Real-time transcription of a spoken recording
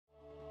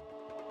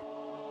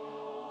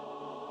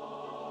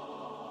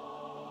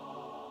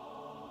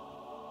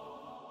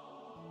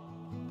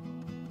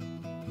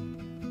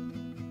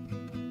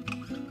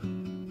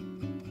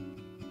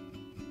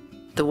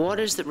The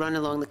waters that run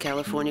along the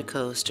California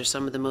coast are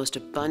some of the most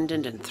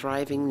abundant and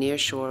thriving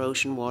nearshore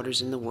ocean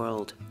waters in the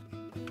world.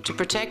 To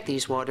protect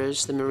these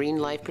waters, the Marine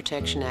Life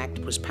Protection Act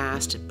was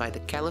passed by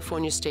the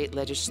California State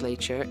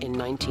Legislature in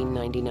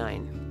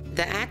 1999.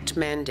 The Act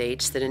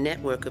mandates that a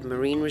network of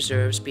marine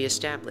reserves be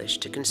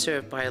established to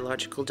conserve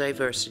biological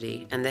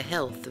diversity and the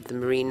health of the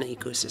marine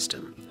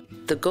ecosystem.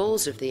 The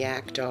goals of the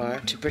Act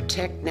are to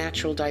protect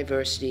natural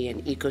diversity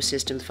and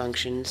ecosystem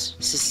functions,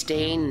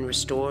 sustain and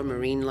restore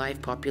marine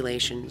life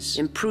populations,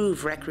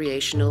 improve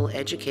recreational,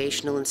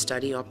 educational, and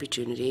study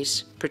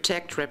opportunities,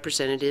 protect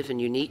representative and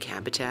unique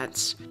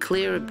habitats,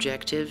 clear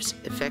objectives,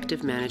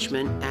 effective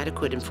management,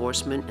 adequate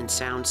enforcement, and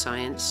sound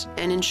science,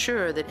 and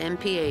ensure that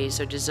MPAs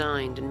are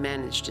designed and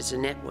managed as a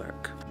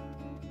network.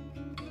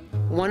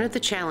 One of the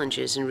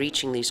challenges in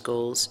reaching these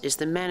goals is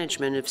the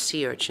management of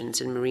sea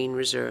urchins in marine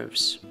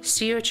reserves.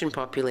 Sea urchin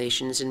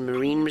populations in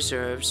marine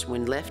reserves,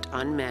 when left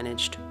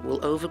unmanaged, will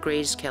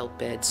overgraze kelp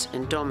beds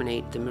and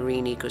dominate the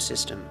marine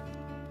ecosystem.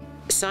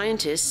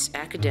 Scientists,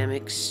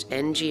 academics,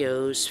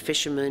 NGOs,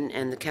 fishermen,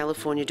 and the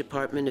California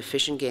Department of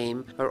Fish and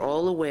Game are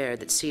all aware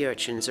that sea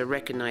urchins are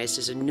recognized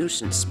as a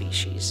nuisance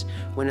species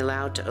when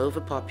allowed to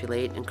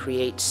overpopulate and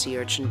create sea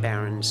urchin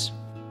barrens.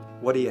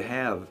 What do you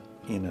have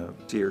in a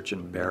sea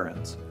urchin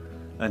barrens?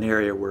 An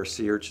area where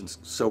sea urchins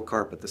so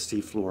carpet the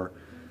seafloor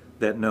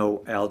that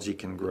no algae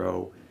can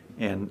grow,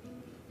 and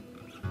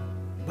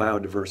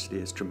biodiversity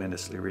is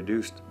tremendously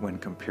reduced when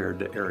compared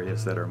to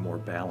areas that are more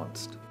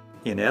balanced.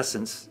 In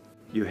essence,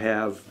 you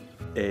have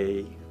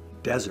a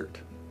desert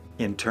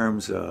in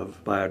terms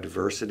of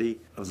biodiversity,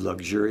 of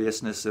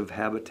luxuriousness of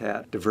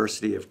habitat,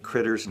 diversity of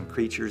critters and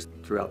creatures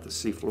throughout the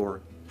seafloor,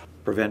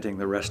 preventing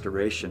the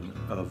restoration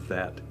of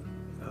that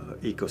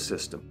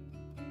ecosystem.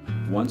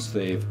 Once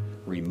they've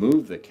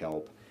remove the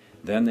kelp,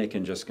 then they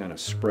can just kind of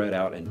spread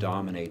out and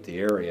dominate the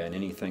area, and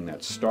anything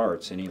that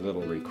starts, any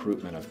little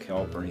recruitment of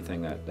kelp or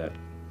anything that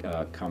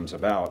comes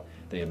about,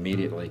 they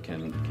immediately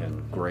can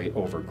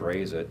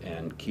overgraze it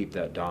and keep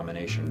that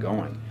domination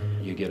going.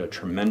 You get a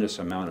tremendous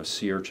amount of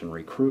sea urchin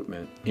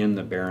recruitment in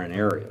the barren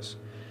areas.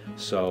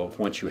 So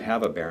once you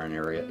have a barren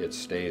area, it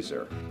stays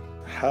there.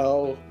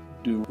 How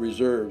do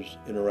reserves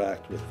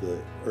interact with the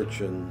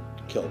urchin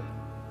kelp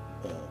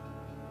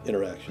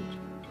interactions?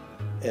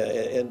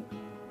 And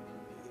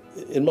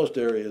in most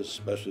areas,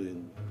 especially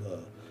in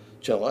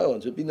Channel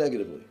Islands, it'd be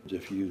negatively.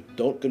 If you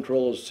don't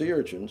control sea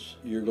urchins,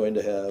 you're going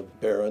to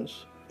have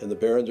barrens, and the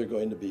barrens are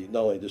going to be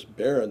not only just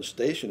barren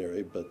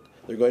stationary, but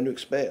they're going to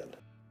expand.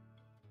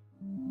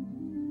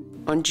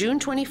 On June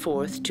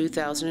 24,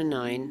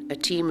 2009, a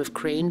team of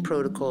Crane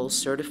Protocol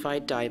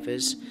certified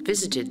divers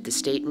visited the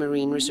state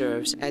marine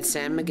reserves at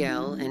San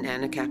Miguel and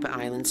Anacapa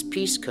Islands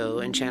Peace Co.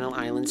 and Channel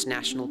Islands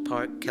National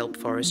Park kelp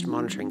forest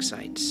monitoring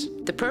sites.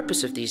 The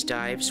purpose of these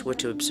dives were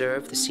to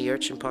observe the sea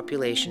urchin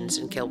populations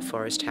and kelp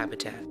forest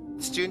habitat.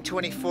 It's June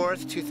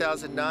 24th,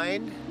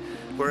 2009.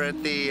 We're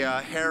at the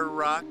Hare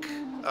Rock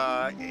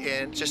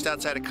just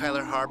outside of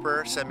Kyler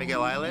Harbor, San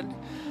Miguel Island.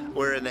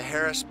 We're in the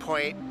Harris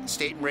Point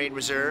State Marine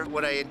Reserve.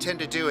 What I intend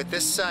to do at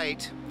this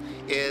site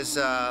is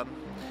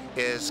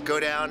go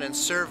down and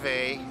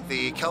survey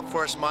the Kelp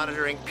Forest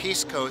Monitoring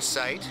Peace Coast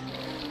site,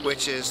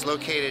 which is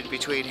located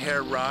between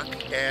Hare Rock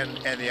and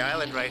the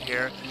island right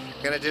here.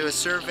 I'm going to do a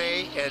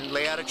survey and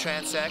lay out a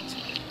transect,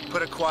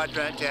 put a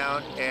quadrant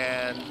down,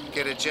 and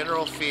get a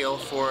general feel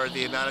for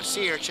the amount of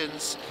sea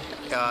urchins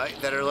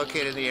that are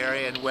located in the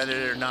area and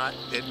whether or not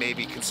it may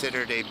be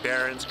considered a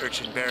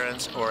urchin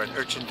barrens, or an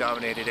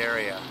urchin-dominated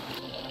area.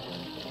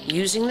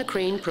 Using the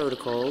Crane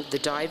Protocol, the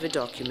diver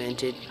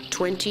documented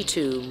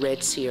 22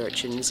 red sea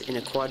urchins in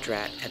a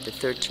quadrat at the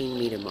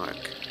 13-meter mark.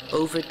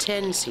 Over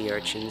 10 sea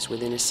urchins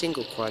within a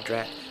single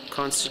quadrat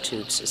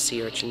constitutes a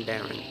sea urchin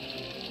barren.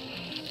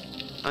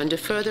 Under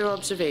further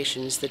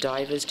observations, the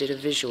divers did a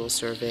visual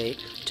survey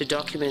to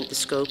document the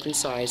scope and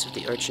size of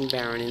the urchin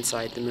barren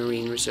inside the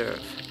marine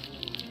reserve.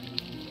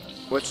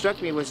 What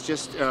struck me was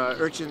just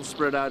urchins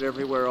spread out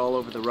everywhere all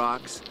over the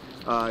rocks.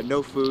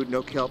 No food,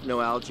 no kelp,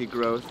 no algae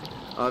growth.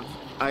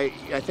 I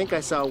think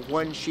I saw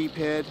one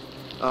sheephead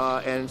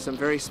and some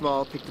very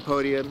small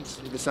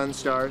pictopodiums, the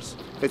sunstars.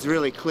 It's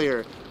really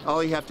clear.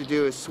 All you have to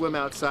do is swim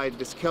outside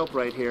this kelp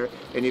right here,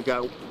 and you've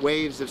got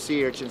waves of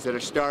sea urchins that are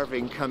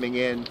starving coming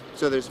in.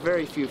 So there's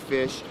very few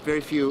fish,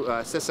 very few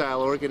sessile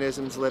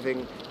organisms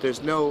living.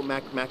 There's no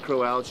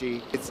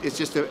macroalgae. It's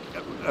just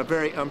a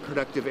very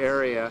unproductive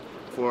area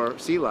for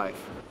sea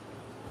life.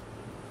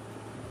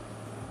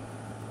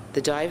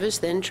 The divers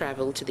then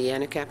traveled to the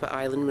Anacapa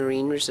Island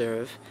Marine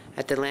Reserve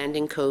at the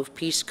Landing Cove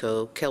Peace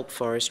Co. Kelp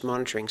Forest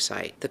Monitoring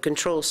Site, the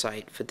control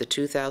site for the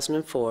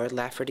 2004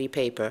 Lafferty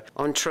paper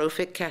on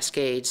trophic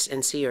cascades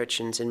and sea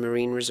urchins in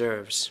marine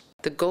reserves.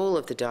 The goal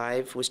of the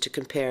dive was to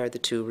compare the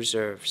two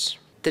reserves.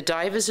 The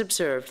divers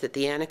observed that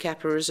the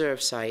Anacapa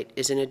Reserve Site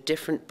is in a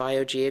different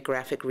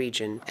biogeographic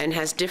region and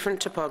has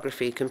different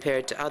topography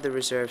compared to other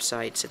reserve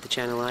sites at the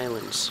Channel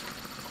Islands.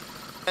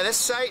 And this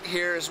site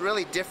here is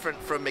really different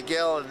from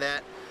Miguel in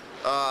that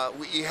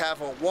you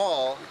have a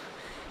wall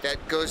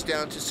that goes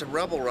down to some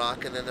rubble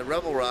rock, and then the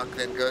rubble rock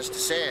then goes to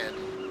sand.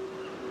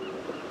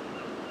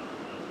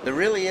 There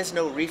really is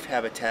no reef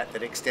habitat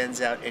that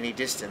extends out any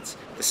distance.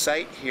 The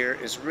site here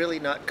is really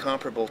not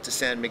comparable to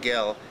San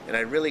Miguel, and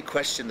I really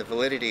question the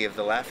validity of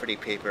the Lafferty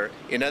paper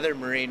in other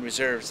marine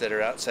reserves that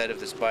are outside of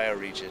this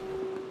bioregion.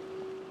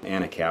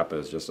 Anacapa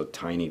is just a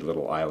tiny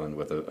little island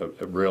with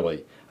a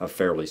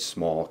fairly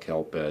small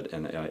kelp bed,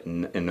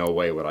 and in no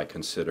way would I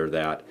consider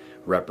that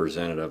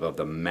representative of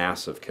the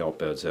massive kelp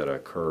beds that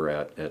occur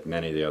at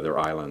many of the other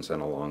islands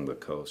and along the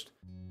coast.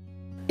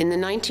 In the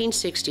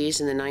 1960s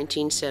and the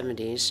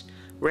 1970s,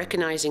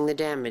 recognizing the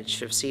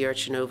damage of sea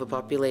urchin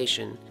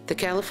overpopulation, the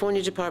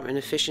California Department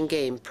of Fish and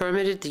Game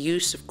permitted the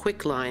use of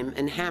quicklime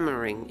and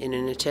hammering in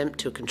an attempt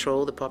to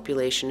control the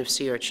population of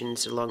sea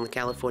urchins along the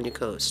California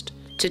coast.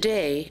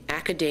 Today,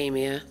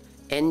 academia,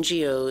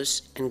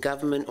 NGOs, and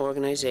government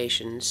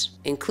organizations,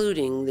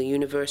 including the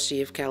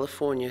University of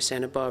California,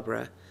 Santa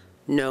Barbara,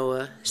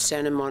 NOAA,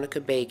 Santa Monica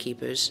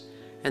Baykeepers,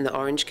 and the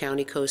Orange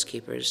County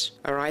Coastkeepers,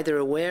 are either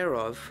aware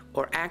of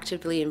or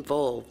actively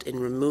involved in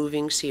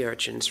removing sea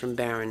urchins from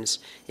barrens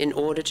in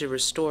order to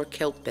restore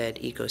kelp bed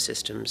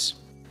ecosystems.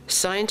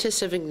 Scientists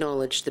have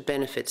acknowledged the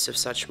benefits of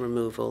such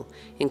removal,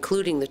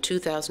 including the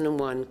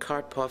 2001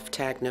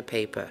 Karpov-Tagner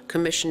paper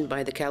commissioned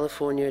by the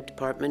California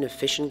Department of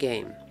Fish and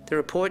Game. The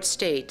report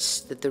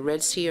states that the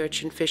red sea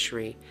urchin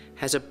fishery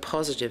has a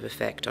positive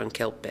effect on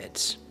kelp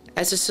beds.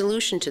 As a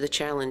solution to the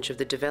challenge of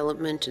the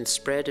development and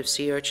spread of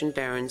sea urchin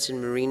barrens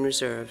in marine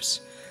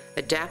reserves,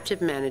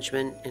 adaptive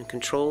management and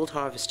controlled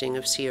harvesting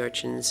of sea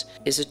urchins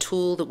is a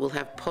tool that will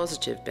have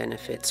positive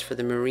benefits for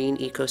the marine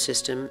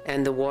ecosystem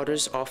and the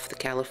waters off the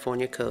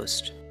California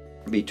coast.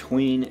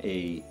 Between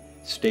a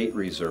state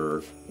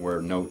reserve where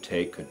no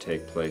take could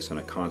take place and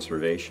a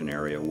conservation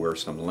area where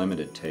some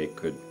limited take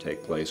could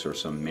take place or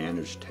some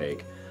managed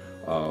take,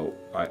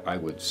 I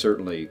would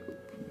certainly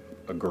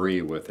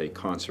agree with a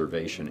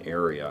conservation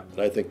area.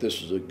 And I think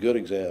this is a good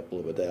example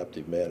of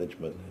adaptive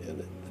management, and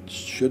it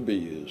should be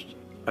used.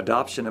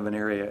 Adoption of an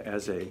area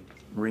as a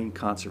marine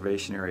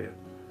conservation area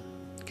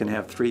can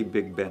have three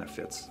big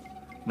benefits.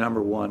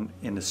 Number one,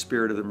 in the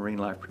spirit of the Marine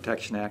Life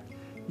Protection Act,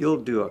 you'll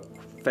do a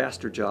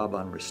faster job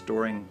on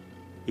restoring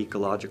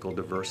ecological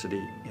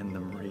diversity in the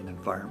marine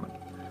environment.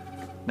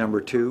 Number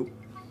two,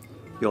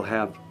 you'll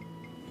have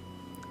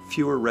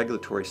fewer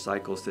regulatory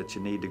cycles that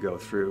you need to go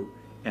through,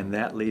 and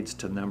that leads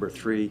to number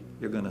three,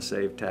 you're going to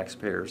save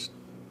taxpayers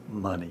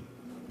money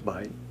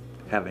by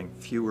having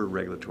fewer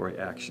regulatory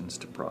actions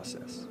to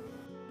process.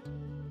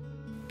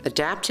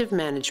 Adaptive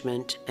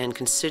management and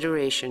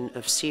consideration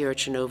of sea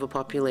urchin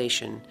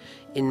overpopulation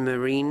in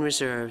marine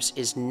reserves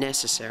is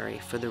necessary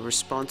for the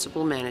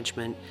responsible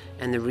management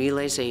and the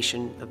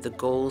realization of the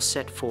goals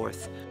set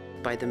forth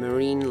by the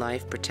Marine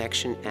Life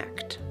Protection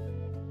Act.